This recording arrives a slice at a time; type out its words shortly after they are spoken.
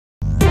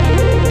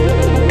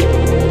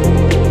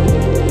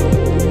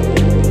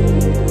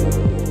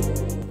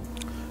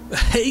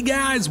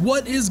guys,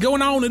 what is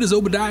going on? It is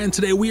Obediah, and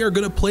today we are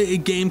going to play a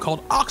game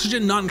called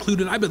Oxygen Not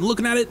Included. I've been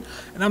looking at it,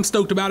 and I'm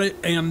stoked about it,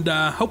 and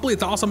hopefully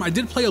it's awesome. I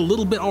did play a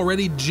little bit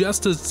already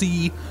just to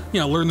see,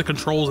 learn the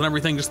controls and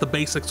everything, just the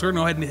basics. We're going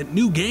to go ahead and hit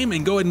new game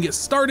and go ahead and get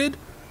started.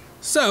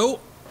 So,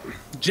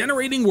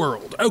 generating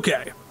world.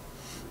 Okay,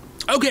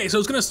 so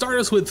it's going to start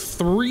us with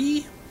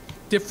 3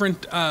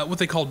 different, what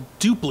they call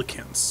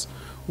duplicants,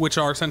 which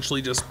are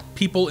essentially just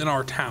people in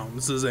our town.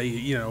 This is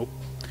a,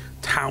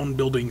 town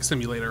building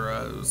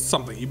simulator,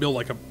 something. You build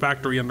like a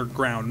factory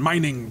underground,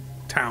 mining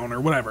town or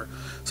whatever.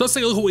 So let's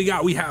take a look at what we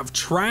got. We have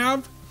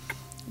Trav,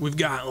 we've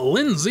got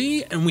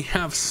Lindsay, and we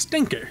have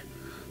Stinker.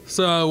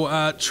 So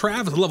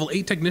Trav is a level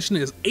 8 technician,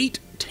 is 8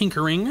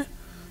 tinkering,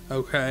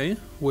 okay,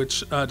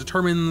 which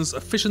determines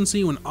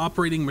efficiency when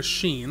operating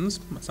machines.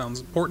 That sounds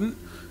important.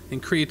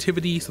 And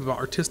creativity, something about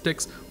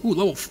artistics. Ooh,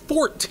 level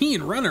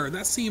 14 runner,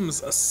 that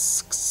seems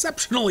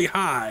exceptionally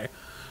high.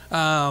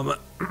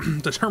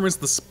 Determines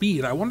the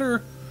speed. I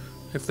wonder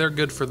if they're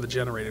good for the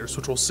generators,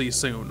 which we'll see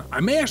soon. I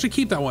may actually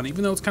keep that one,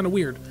 even though it's kind of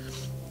weird.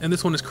 And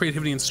this one is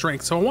creativity and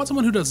strength. So I want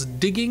someone who does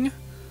digging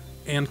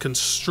and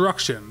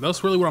construction.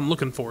 That's really what I'm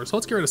looking for. So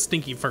let's get rid of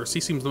Stinky first. He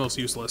seems the most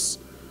useless.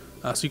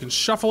 So you can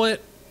shuffle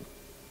it.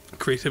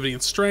 Creativity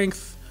and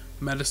strength.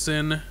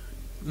 Medicine.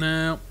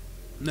 No.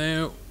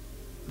 Come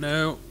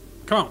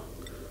on.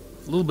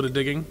 A little bit of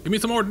digging. Give me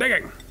some more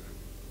digging.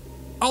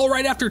 All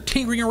right, after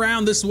tinkering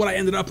around, this is what I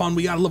ended up on.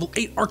 We got a level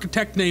 8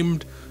 architect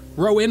named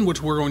Rowan,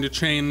 which we're going to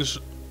change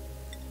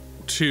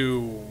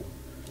to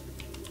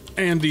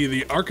Andy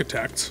the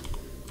architect,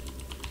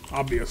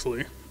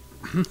 obviously.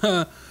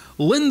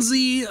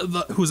 Lindsay,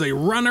 who's a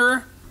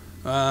runner.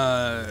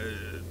 I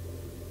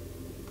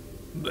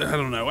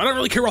don't know. I don't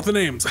really care about the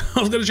names.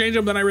 I was going to change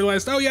them, then I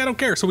realized, oh yeah, I don't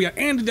care. So we got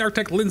Andy the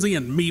architect, Lindsay,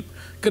 and Meep.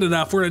 Good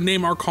enough. We're going to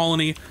name our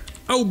colony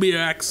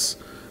ObediahX,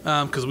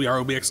 because we are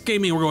ObediahX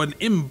Gaming. We're going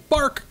to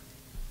embark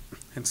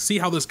and see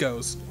how this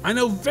goes. I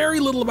know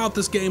very little about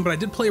this game, but I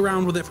did play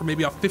around with it for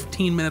maybe about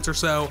 15 minutes or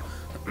so.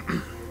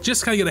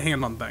 Just kind of get a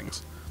hand on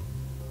things.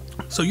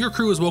 So your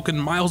crew is woken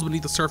miles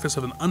beneath the surface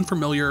of an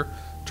unfamiliar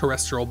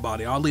terrestrial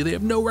body. Oddly, they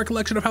have no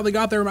recollection of how they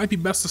got there. It might be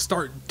best to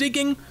start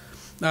digging,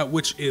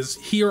 which is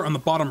here on the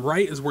bottom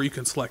right is where you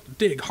can select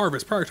dig,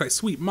 harvest, prioritize,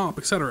 sweep, mop,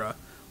 etc.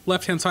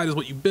 Left-hand side is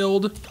what you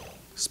build.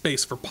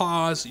 Space for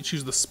pause. You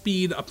choose the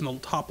speed up in the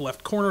top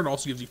left corner. It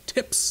also gives you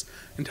tips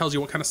and tells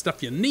you what kind of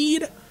stuff you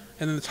need.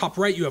 And then the top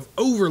right, you have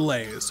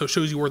overlays. So it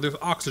shows you where there's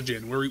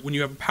oxygen, when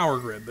you have a power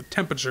grid, the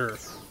temperature,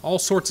 all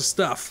sorts of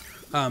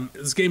stuff.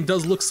 This game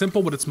does look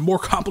simple, but it's more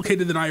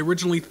complicated than I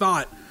originally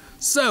thought.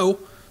 So,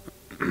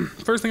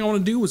 first thing I want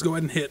to do is go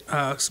ahead and hit,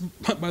 by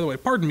the way,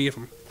 pardon me if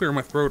I'm clearing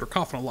my throat or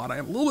coughing a lot. I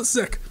am a little bit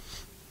sick.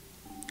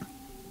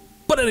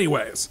 But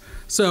anyways,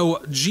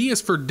 so G is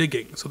for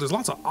digging. So there's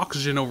lots of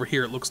oxygen over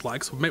here, it looks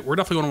like. So we're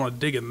definitely going to want to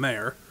dig in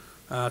there.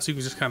 So you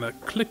can just kind of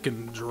click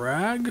and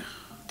drag,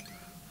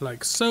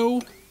 like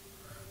so.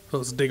 So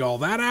let's dig all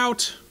that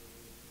out.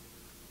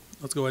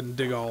 Let's go ahead and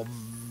dig all...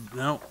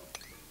 No.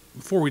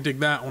 Before we dig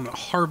that, I want to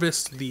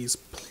harvest these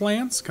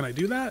plants. Can I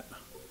do that?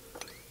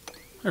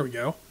 There we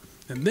go.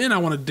 And then I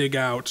want to dig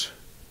out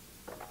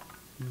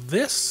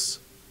this.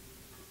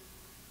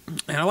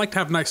 And I like to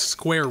have nice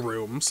square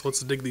rooms. Let's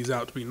dig these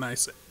out to be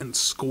nice and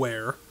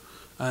square.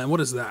 And what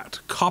is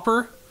that?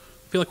 Copper?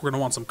 I feel like we're going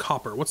to want some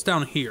copper. What's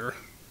down here?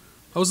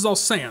 Oh, this is all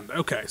sand.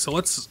 Okay, so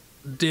let's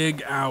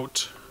dig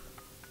out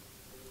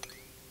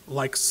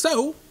like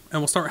so,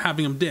 and we'll start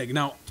having them dig.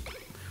 Now,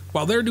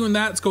 while they're doing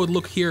that, let's go and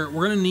look here.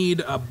 We're going to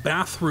need a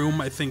bathroom,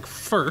 I think,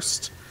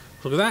 first.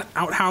 Look at that,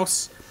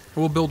 outhouse.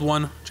 We'll build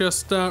one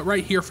just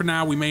right here for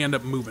now. We may end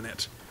up moving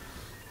it.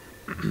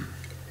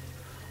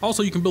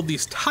 Also, you can build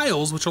these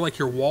tiles, which are like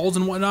your walls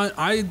and whatnot.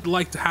 I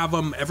like to have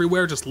them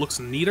everywhere, just looks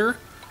neater.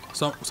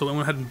 So I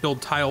went ahead and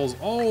build tiles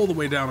all the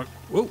way down.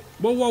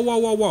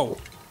 Whoa.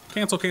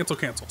 Cancel.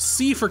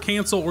 C for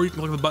cancel, or you can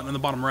click the button in the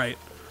bottom right.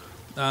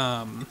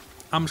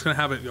 I'm just going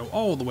to have it go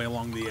all the way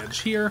along the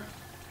edge here,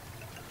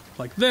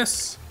 like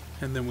this,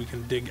 and then we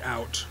can dig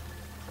out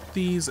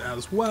these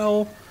as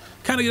well.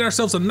 Kind of get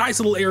ourselves a nice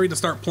little area to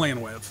start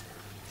playing with.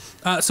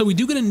 So we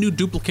do get a new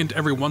duplicant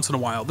every once in a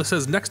while. This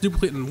says next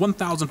duplicate in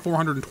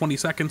 1,420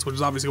 seconds, which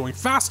is obviously going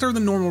faster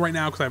than normal right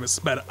now because I have it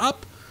sped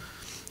up.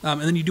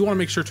 And then you do want to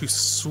make sure to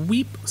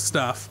sweep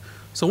stuff.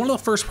 So one of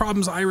the first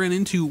problems I ran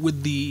into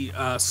with the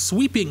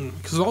sweeping,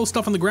 because there's all the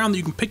stuff on the ground that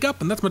you can pick up,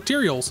 and that's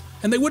materials,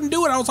 and they wouldn't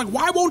do it. I was like,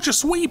 why won't you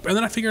sweep? And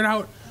then I figured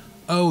out,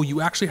 oh,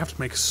 you actually have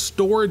to make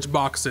storage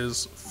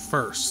boxes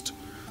first.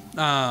 So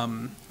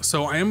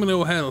I am going to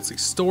go ahead, let's see,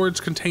 storage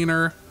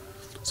container.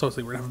 So let's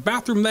see, we're going to have a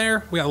bathroom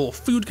there. We got a little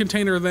food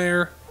container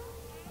there.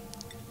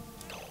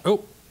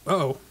 Oh,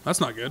 uh-oh,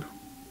 that's not good.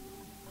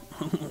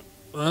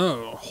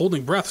 Oh,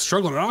 holding breath,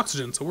 struggling at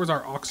oxygen. So where's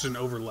our oxygen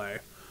overlay?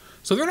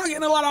 So they're not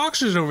getting a lot of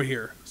oxygen over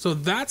here. So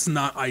that's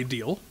not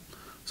ideal.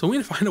 So we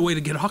need to find a way to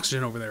get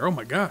oxygen over there. Oh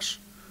my gosh.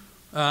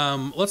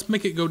 Let's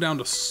make it go down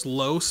to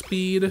slow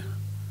speed.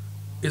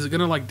 Is it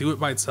gonna like do it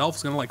by itself?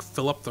 It's gonna like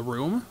fill up the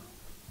room?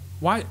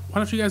 Why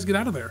don't you guys get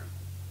out of there?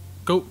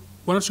 Go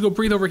Why don't you go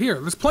breathe over here?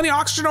 There's plenty of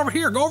oxygen over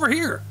here. Go over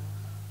here.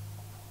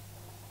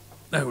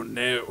 Oh,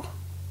 no.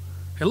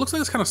 It looks like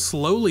it's kind of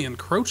slowly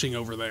encroaching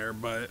over there,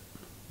 but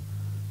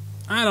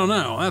I don't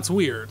know. That's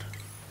weird.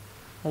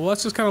 Well,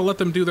 let's just kind of let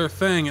them do their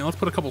thing, and let's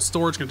put a couple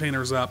storage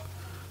containers up.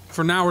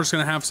 For now, we're just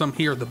going to have some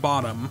here at the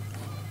bottom.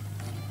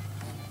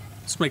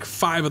 Let's make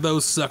 5 of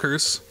those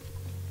suckers.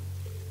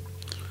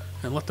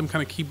 And let them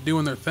kind of keep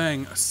doing their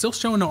thing. Still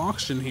showing no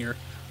oxygen here.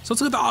 So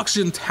let's look at the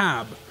oxygen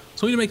tab.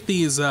 So we need to make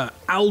these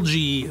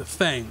algae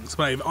things,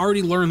 but I've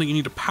already learned that you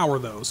need to power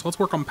those. So let's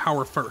work on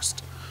power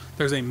first.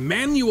 There's a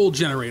manual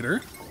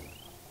generator,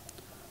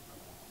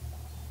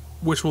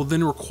 which will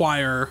then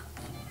require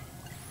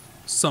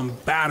some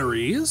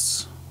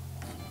batteries.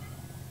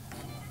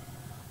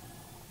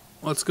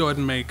 Let's go ahead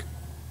and make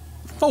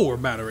 4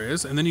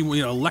 batteries, and then you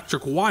need an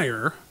electric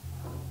wire.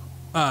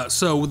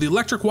 So with the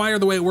electric wire,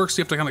 the way it works,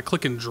 you have to kind of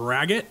click and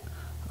drag it.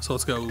 So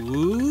let's go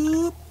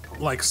whoop,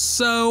 like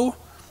so.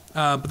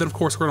 But then, of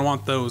course, we're going to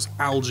want those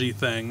algae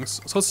things.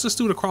 So let's just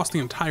do it across the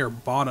entire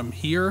bottom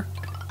here,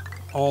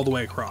 all the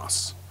way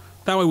across.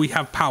 That way we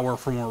have power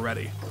for when we're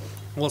ready.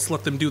 Let's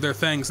let them do their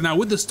things. Now,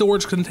 with the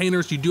storage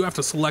containers, you do have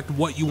to select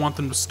what you want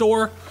them to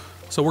store.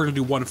 So we're going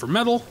to do 1 for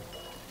metal,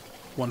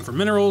 1 for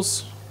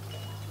minerals,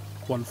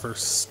 1 for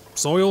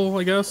soil,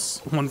 I guess,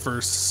 1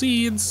 for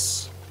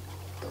seeds.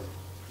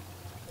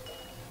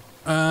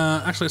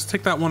 Actually, let's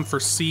take that 1 for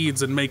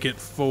seeds and make it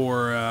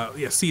for,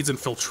 seeds and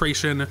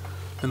filtration.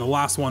 And the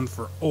last 1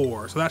 for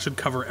ore. So that should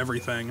cover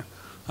everything.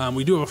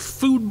 We do have a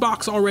food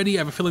box already. I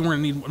have a feeling we're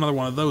going to need another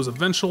one of those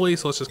eventually.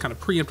 So let's just kind of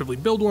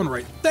preemptively build one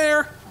right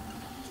there.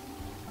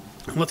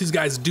 And let these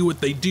guys do what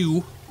they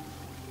do.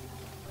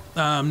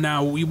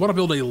 Now, we want to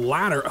build a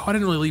ladder. Oh, I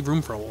didn't really leave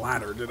room for a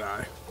ladder, did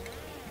I?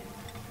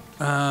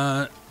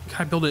 Can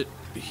I build it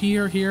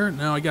here, here?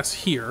 No, I guess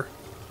here.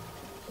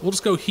 We'll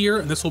just go here,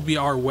 and this will be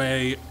our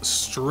way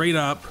straight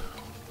up.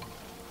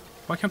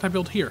 Why can't I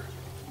build here?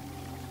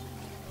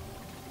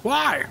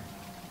 Why?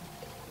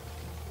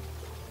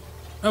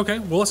 Okay,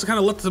 well, let's kind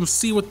of let them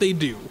see what they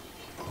do.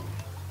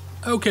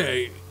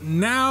 Okay,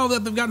 now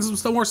that they've gotten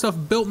some more stuff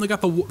built and they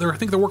got I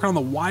think they're working on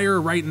the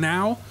wire right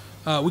now,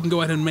 we can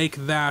go ahead and make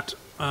that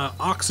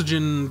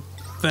oxygen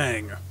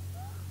thing.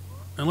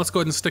 And let's go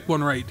ahead and stick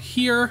one right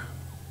here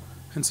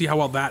and see how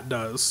well that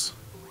does.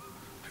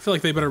 I feel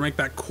like they better make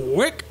that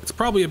quick. It's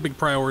probably a big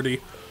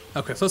priority.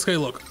 Okay, so let's go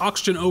look.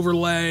 Oxygen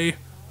overlay.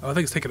 Oh, I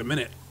think it's taking a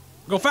minute.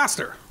 Go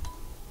faster.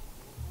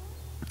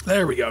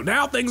 There we go.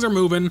 Now things are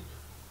moving.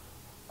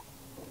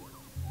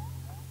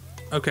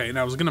 Okay,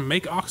 now I was gonna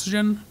make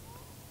oxygen.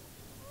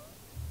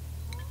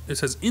 It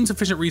says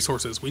insufficient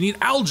resources. We need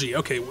algae.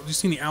 Okay, well, you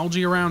seen the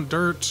algae around?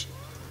 Dirt.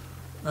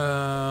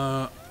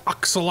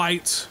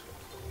 Oxalite.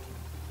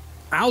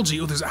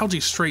 Algae. Oh, there's algae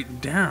straight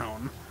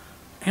down.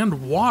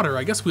 And water.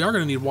 I guess we are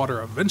gonna need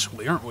water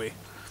eventually, aren't we?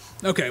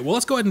 Okay, well,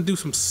 let's go ahead and do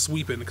some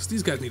sweeping, because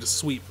these guys need to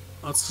sweep.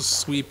 Let's just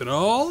sweep it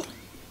all.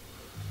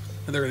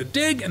 And they're gonna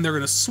dig, and they're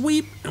gonna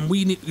sweep, and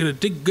gonna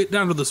get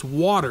down to this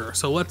water.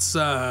 So let's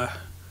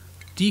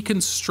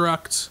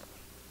deconstruct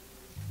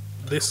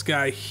this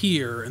guy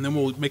here, and then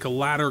we'll make a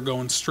ladder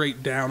going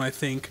straight down, I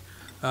think,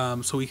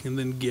 so we can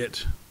then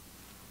get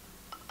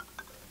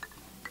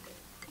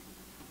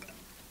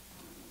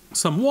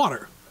some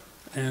water.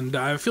 And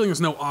I have a feeling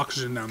there's no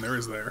oxygen down there,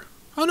 is there?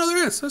 Oh, no,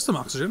 there is. There's some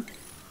oxygen.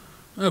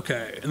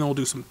 Okay, and then we'll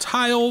do some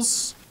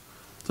tiles.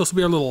 So this will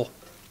be our little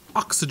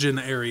oxygen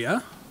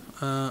area.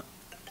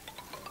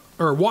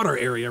 Or water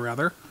area,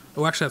 rather.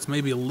 Oh, actually, that's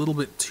maybe a little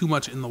bit too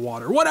much in the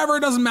water. Whatever,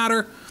 it doesn't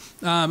matter.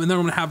 And then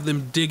I'm going to have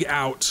them dig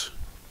out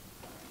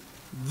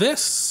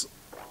this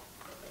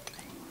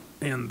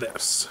and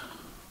this.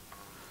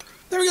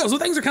 There we go. So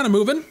things are kind of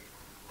moving.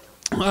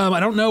 I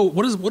don't know.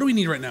 What do we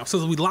need right now? It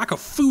says we lack a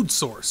food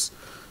source.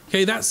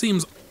 Okay, that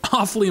seems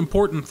awfully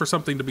important for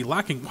something to be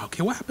lacking.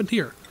 Okay, what happened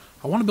here?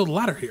 I want to build a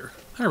ladder here.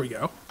 There we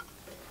go.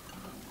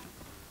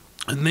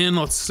 And then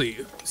let's see.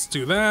 Let's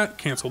do that.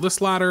 Cancel this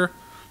ladder.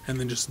 And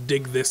then just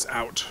dig this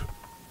out.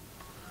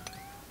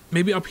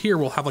 Maybe up here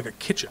we'll have like a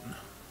kitchen.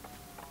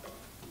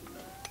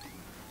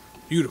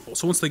 Beautiful.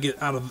 So once they get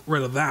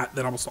rid of that,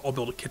 then I'll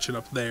build a kitchen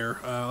up there.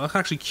 Let's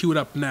actually queue it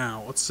up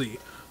now. Let's see.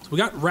 So we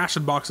got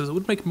ration boxes. It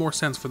would make more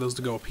sense for those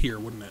to go up here,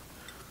 wouldn't it?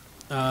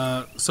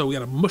 So we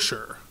got a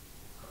musher.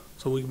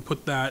 So we can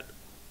put that.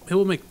 Maybe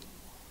we'll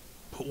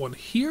put one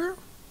here.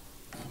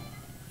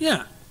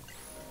 Yeah.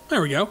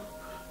 There we go.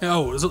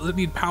 Oh, does it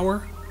need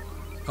power?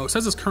 Oh, it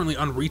says it's currently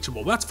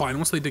unreachable. That's fine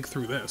once they dig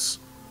through this.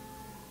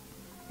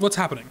 What's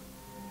happening?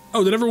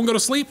 Oh, did everyone go to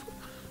sleep?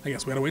 I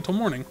guess we gotta wait till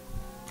morning.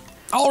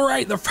 All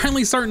right, they're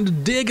finally starting to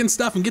dig and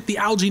stuff and get the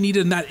algae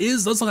needed,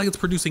 and looks like it's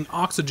producing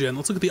oxygen.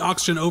 Let's look at the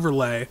oxygen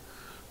overlay.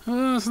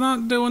 It's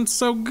not doing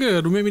so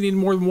good. We maybe need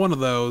more than one of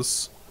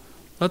those.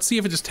 Let's see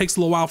if it just takes a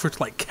little while for it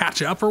to like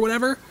catch up or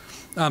whatever.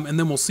 And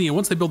then we'll see. And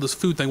once they build this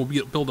food thing,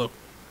 we'll build a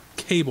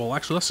cable.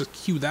 Actually, let's just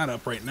queue that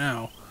up right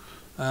now.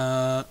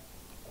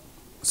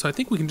 So I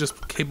think we can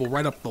just cable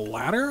right up the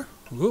ladder.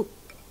 Whoop.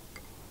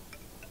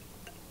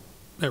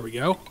 There we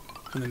go.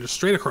 And then just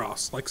straight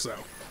across, like so.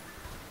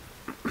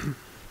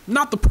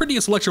 Not the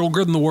prettiest electrical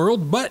grid in the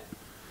world, but,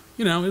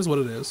 you know, it is what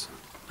it is.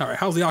 All right,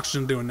 how's the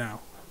oxygen doing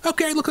now?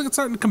 Okay, looks like it's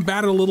starting to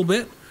combat it a little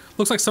bit.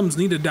 Looks like something's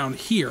needed down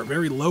here.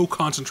 Very low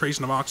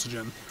concentration of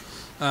oxygen.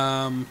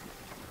 I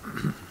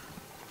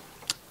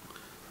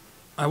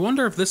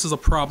wonder if this is a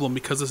problem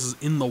because this is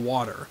in the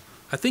water.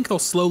 I think they'll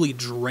slowly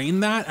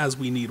drain that as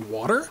we need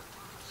water.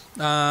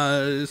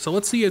 So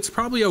let's see, it's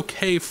probably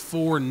okay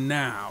for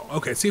now.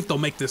 Okay, see if they'll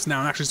make this now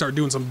and actually start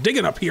doing some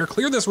digging up here.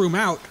 Clear this room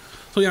out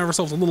so we have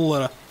ourselves a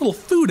little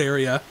food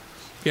area.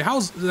 Okay,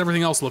 how's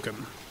everything else looking?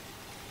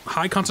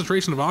 High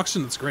concentration of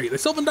oxygen, that's great. They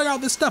still haven't dug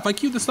out this stuff. I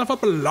queued this stuff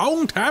up a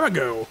long time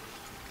ago.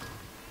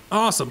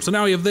 Awesome, so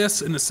now we have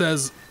this and it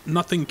says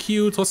nothing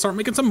queued, so let's start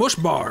making some mush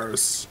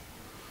bars.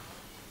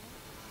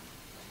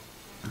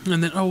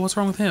 And then, oh, what's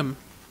wrong with him?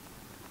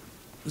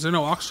 Is there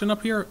no oxygen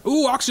up here?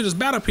 Ooh, oxygen is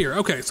bad up here.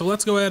 Okay, so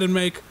let's go ahead and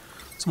make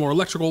some more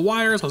electrical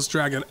wires. Let's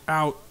drag it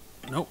out.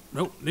 Nope.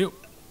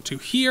 To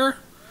here.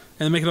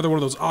 And then make another one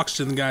of those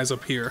oxygen guys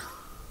up here.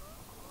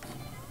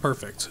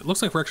 Perfect. It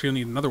looks like we're actually going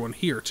to need another one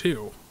here,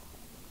 too.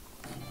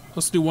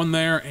 Let's do one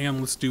there, and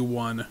let's do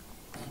one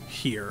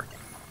here.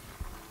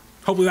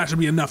 Hopefully that should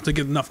be enough to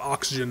get enough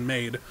oxygen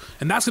made.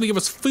 And that's going to give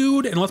us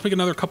food, and let's make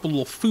another couple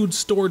little food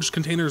storage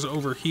containers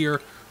over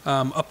here,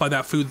 up by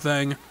that food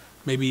thing.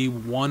 Maybe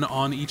one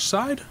on each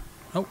side.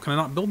 Oh, can I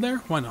not build there?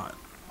 Why not?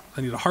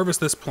 I need to harvest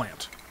this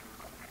plant.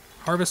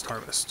 Harvest,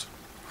 harvest,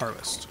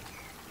 harvest.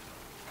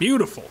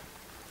 Beautiful.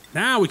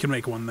 Now we can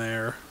make one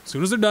there. As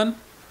soon as they're done,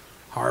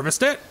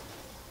 harvest it.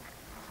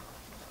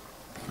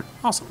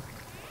 Awesome.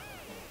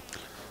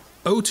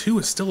 O2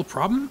 is still a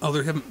problem? Oh,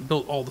 they haven't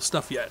built all the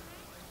stuff yet.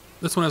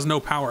 This one has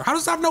no power. How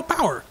does it have no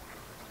power?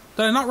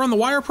 Did I not run the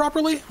wire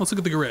properly? Let's look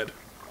at the grid.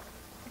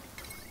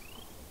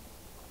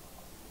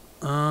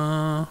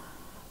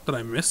 Did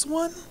I miss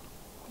one?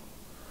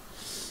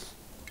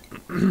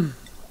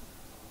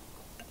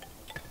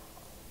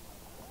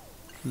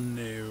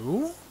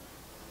 No.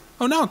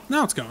 Oh,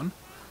 now it's gone.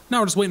 Now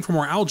we're just waiting for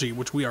more algae,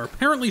 which we are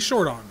apparently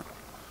short on.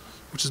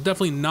 Which is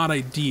definitely not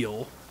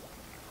ideal.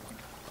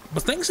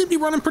 But things seem to be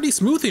running pretty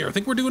smooth here. I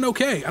think we're doing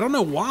okay. I don't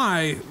know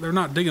why they're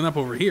not digging up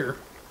over here.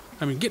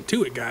 I mean, get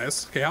to it,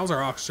 guys. Okay, how's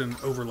our oxygen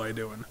overlay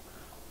doing?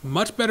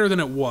 Much better than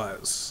it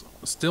was.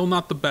 Still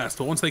not the best,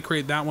 but once they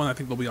create that one, I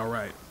think they'll be all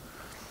right.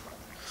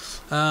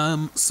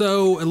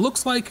 So it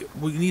looks like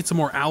we need some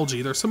more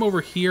algae. There's some over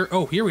here.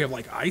 Oh, here we have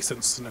like ice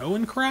and snow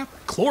and crap.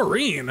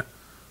 Chlorine.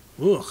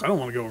 Ugh, I don't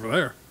want to go over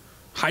there.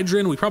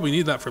 Hydrogen, we probably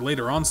need that for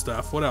later on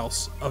stuff. What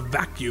else? A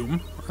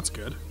vacuum. That's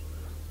good.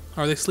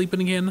 Are they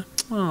sleeping again?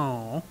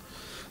 Oh.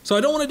 So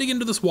I don't want to dig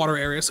into this water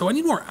area, so I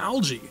need more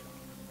algae.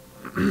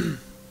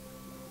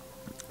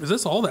 Is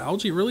this all the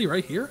algae really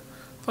right here?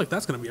 I feel like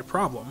that's going to be a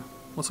problem.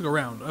 Let's look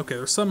around. Okay,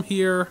 there's some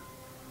here.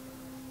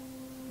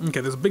 Okay,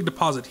 there's a big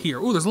deposit here.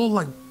 Ooh, there's a little,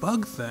 like,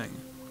 bug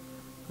thing.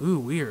 Ooh,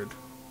 weird.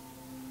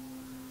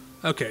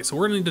 Okay, so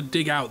we're going to need to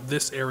dig out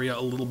this area a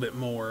little bit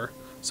more.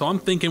 So I'm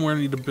thinking we're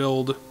going to need to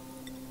build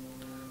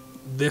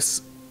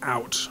this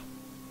out.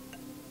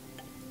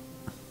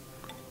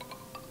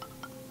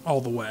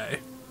 All the way.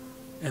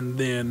 And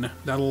then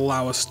that'll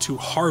allow us to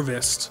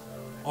harvest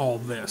all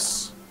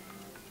this.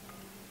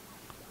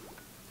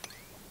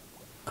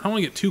 I don't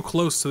want to get too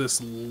close to this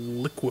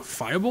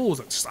liquefiable. Was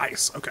that just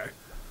ice? Okay.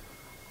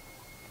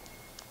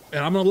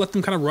 And I'm going to let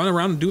them kind of run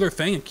around and do their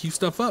thing and queue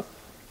stuff up.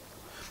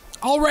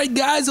 All right,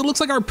 guys, it looks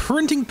like our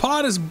printing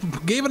pod has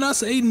given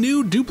us a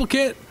new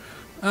duplicate.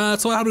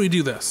 So how do we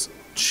do this?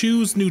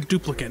 Choose new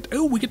duplicate.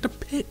 Oh, we get to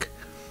pick.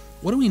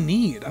 What do we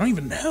need? I don't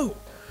even know.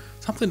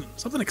 Something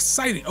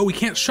exciting. Oh, we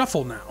can't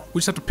shuffle now. We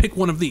just have to pick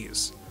one of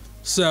these.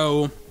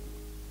 So,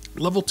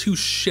 level 2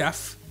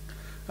 chef.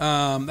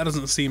 That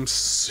doesn't seem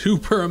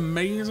super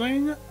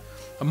amazing.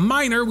 A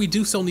miner, we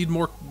do still need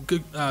more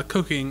good,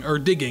 cooking or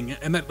digging,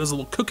 and that does a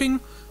little cooking,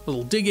 a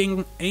little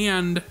digging,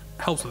 and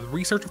helps with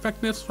research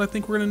effectiveness, what I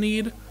think we're gonna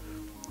need.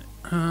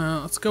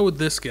 Let's go with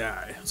this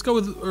guy. Let's go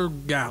with, or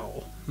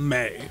gal,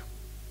 May.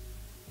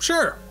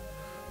 Sure.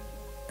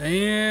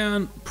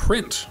 And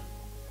print.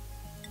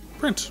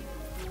 Print.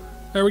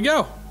 There we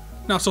go.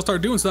 Now she'll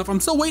start doing stuff.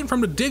 I'm still waiting for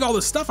him to dig all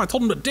this stuff. I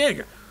told him to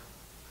dig.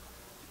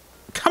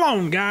 Come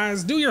on,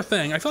 guys, do your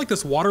thing. I feel like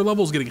this water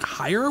level is getting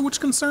higher, which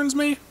concerns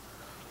me.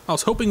 I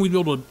was hoping we'd be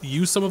able to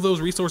use some of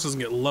those resources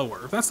and get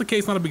lower. If that's the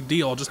case, not a big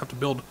deal. I'll just have to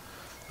build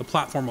the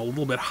platform a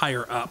little bit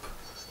higher up.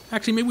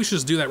 Actually, maybe we should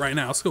just do that right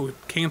now. Let's go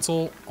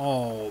cancel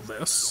all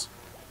this.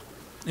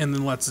 And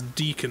then let's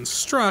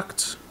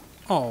deconstruct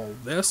all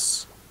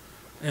this.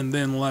 And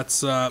then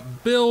let's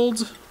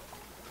build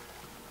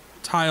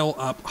tile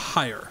up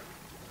higher.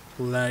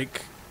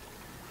 Like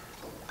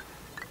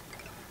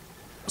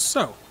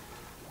so.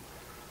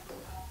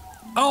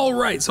 All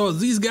right, so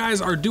these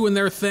guys are doing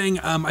their thing.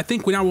 I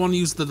think we now want to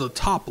use the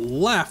top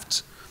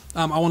left.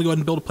 I want to go ahead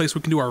and build a place where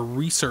we can do our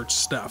research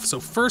stuff.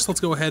 So first, let's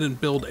go ahead and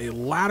build a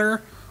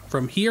ladder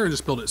from here and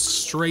just build it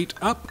straight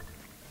up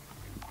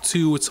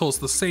to until it's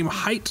the same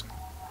height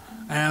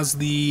as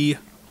the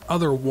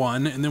other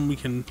one, and then we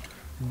can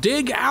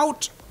dig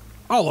out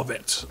all of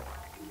it.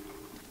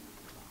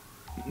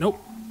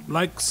 Nope,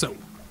 like so.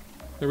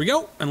 There we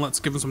go. And let's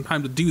give them some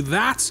time to do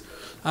that.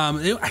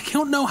 I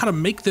don't know how to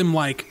make them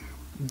like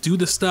do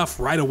the stuff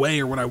right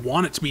away or when I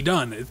want it to be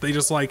done. If they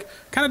just like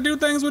kind of do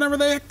things whenever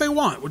they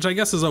want, which I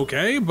guess is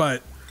okay,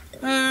 but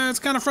it's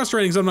kind of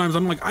frustrating sometimes.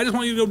 I'm like, I just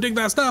want you to go dig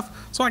that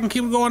stuff so I can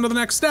keep going to the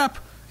next step,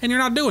 and you're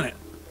not doing it.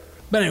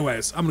 But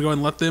anyways, I'm gonna go ahead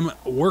and let them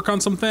work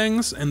on some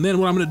things, and then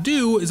what I'm gonna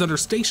do is under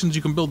stations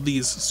you can build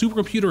these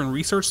supercomputer and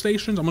research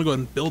stations. I'm gonna go ahead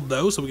and build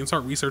those so we can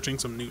start researching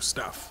some new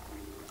stuff.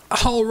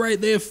 All right,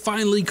 they have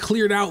finally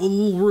cleared out the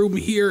little room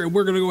here, and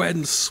we're gonna go ahead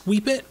and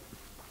sweep it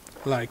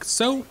like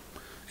so.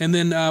 And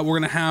then we're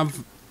gonna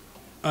have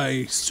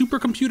a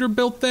supercomputer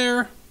built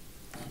there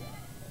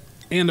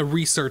and a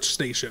research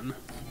station.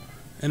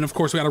 And of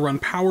course we gotta run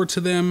power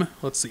to them.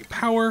 Let's see,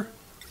 power,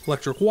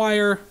 electric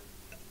wire.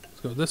 Let's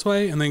go this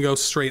way and then go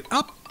straight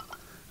up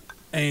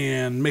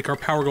and make our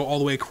power go all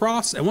the way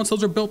across. And once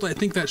those are built, I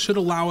think that should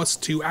allow us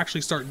to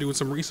actually start doing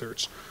some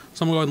research.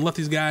 So I'm gonna go ahead and let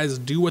these guys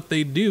do what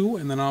they do,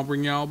 and then I'll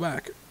bring y'all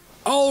back.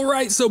 All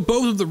right, so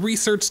both of the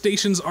research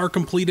stations are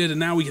completed, and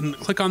now we can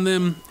click on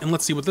them, and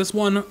let's see what this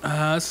one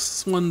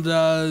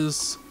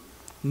does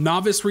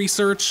novice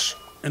research,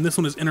 and this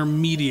one is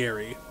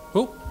intermediary.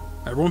 Oh,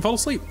 everyone fell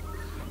asleep.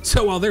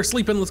 So while they're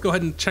sleeping, let's go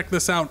ahead and check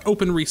this out.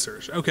 Open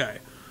research, okay.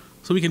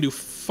 So we can do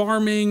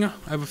farming.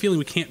 I have a feeling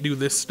we can't do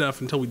this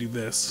stuff until we do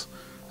this.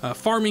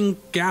 Farming,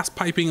 gas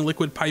piping,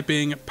 liquid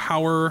piping,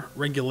 power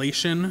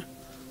regulation,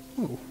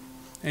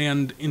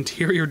 and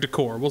interior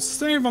decor. We'll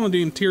save on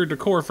the interior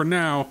decor for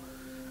now.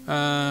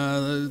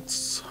 I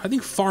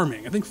think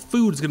farming. I think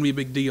food is going to be a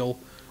big deal.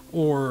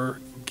 Or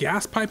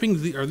gas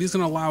piping. Are these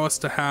going to allow us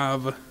to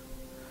have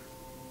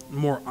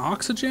more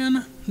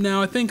oxygen?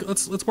 No, I think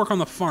let's work on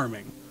the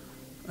farming.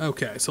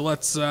 Okay, so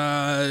let's.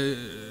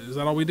 Is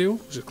that all we do?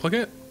 Just click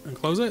it and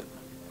close it,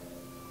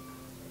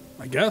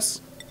 I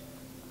guess.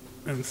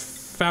 And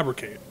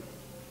fabricate.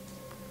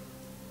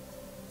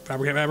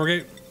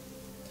 Fabricate.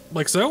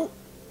 Like so.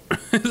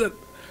 Is it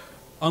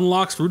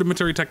unlocks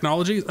rudimentary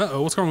technologies?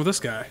 Uh-oh, what's wrong with this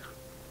guy?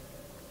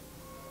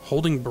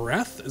 Holding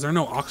breath? Is there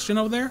no oxygen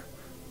over there?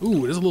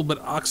 Ooh, there's a little bit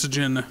of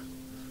oxygen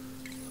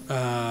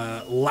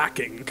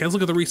lacking. Okay, let's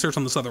look at the research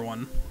on this other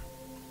one.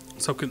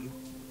 So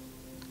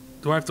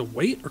do I have to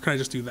wait, or can I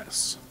just do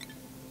this?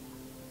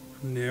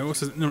 No, it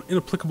says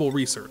inapplicable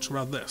research.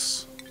 What about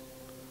this?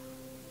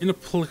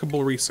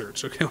 Inapplicable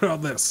research. Okay, what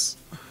about this?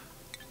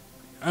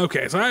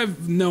 Okay, so I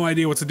have no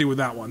idea what to do with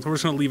that one, so we're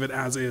just gonna leave it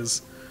as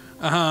is.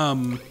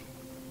 Oh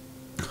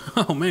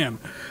man,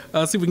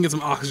 let's see if we can get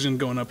some oxygen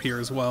going up here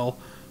as well.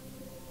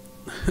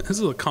 This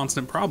is a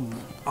constant problem,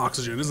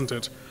 oxygen, isn't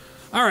it?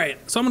 All right,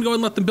 so I'm gonna go ahead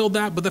and let them build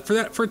that,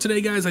 but for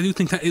today, guys, I do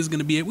think that is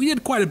gonna be it. We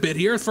did quite a bit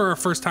here for our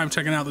first time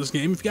checking out this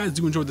game. If you guys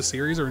do enjoy the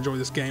series or enjoy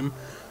this game,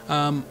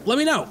 let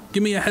me know.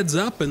 Give me a heads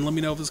up and let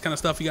me know if this kind of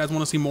stuff you guys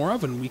want to see more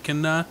of, and we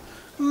can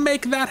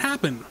make that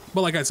happen.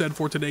 But like I said,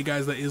 for today,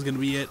 guys, that is gonna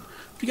be it.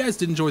 If you guys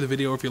did enjoy the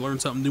video, or if you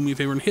learned something, do me a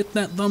favor and hit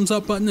that thumbs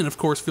up button, and of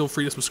course, feel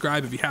free to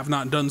subscribe if you have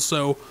not done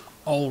so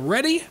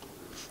already.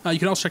 You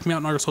can also check me out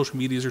on our social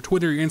medias, your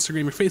Twitter, your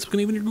Instagram, your Facebook,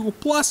 and even your Google+.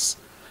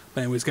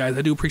 But anyways, guys,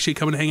 I do appreciate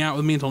coming to hang out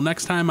with me. Until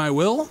next time, I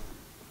will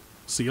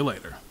see you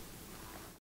later.